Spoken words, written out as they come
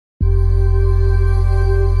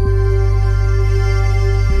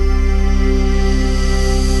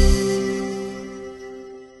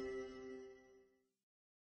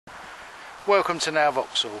Welcome to Now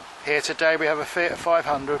Vauxhall. Here today we have a Fiat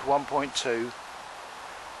 500 1.2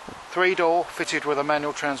 3-door fitted with a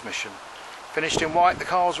manual transmission. Finished in white, the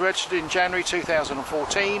car was registered in January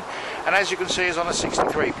 2014 and as you can see is on a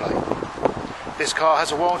 63 plate. This car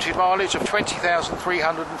has a warranted mileage of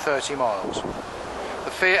 20,330 miles.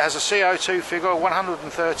 The Fiat has a CO2 figure of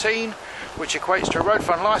 113, which equates to a road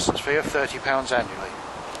fund licence fee of £30 annually.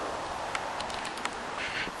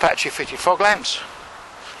 Factory fitted fog lamps,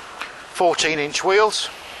 14-inch wheels,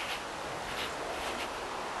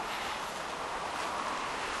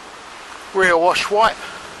 rear wash wipe,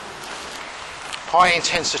 high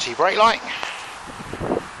intensity brake light,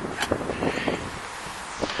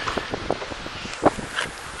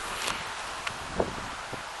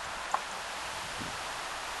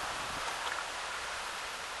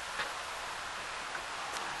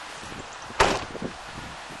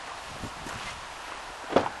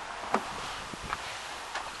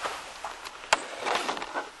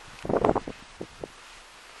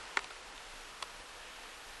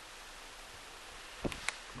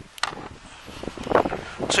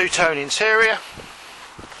 two-tone interior,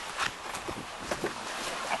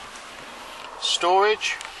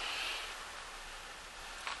 storage,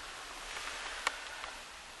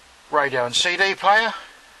 radio and CD player,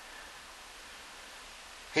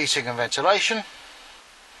 heating and ventilation,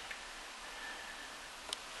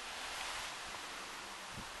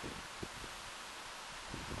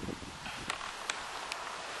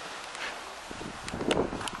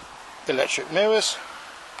 electric mirrors,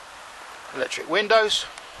 electric windows,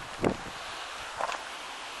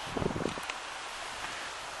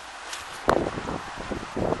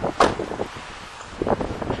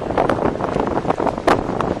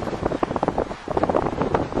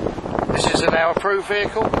 this is a now approved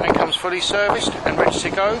vehicle and comes fully serviced and ready to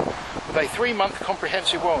go with a 3-month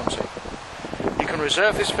comprehensive warranty. You can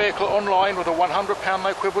reserve this vehicle online with a £100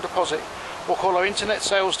 no quibble deposit or call our internet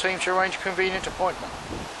sales team to arrange a convenient appointment.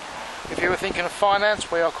 If you are thinking of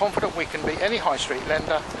finance, we are confident we can beat any high street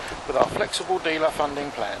lender with our flexible dealer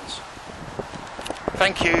funding plans.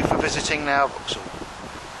 Thank you for visiting Now Vauxhall.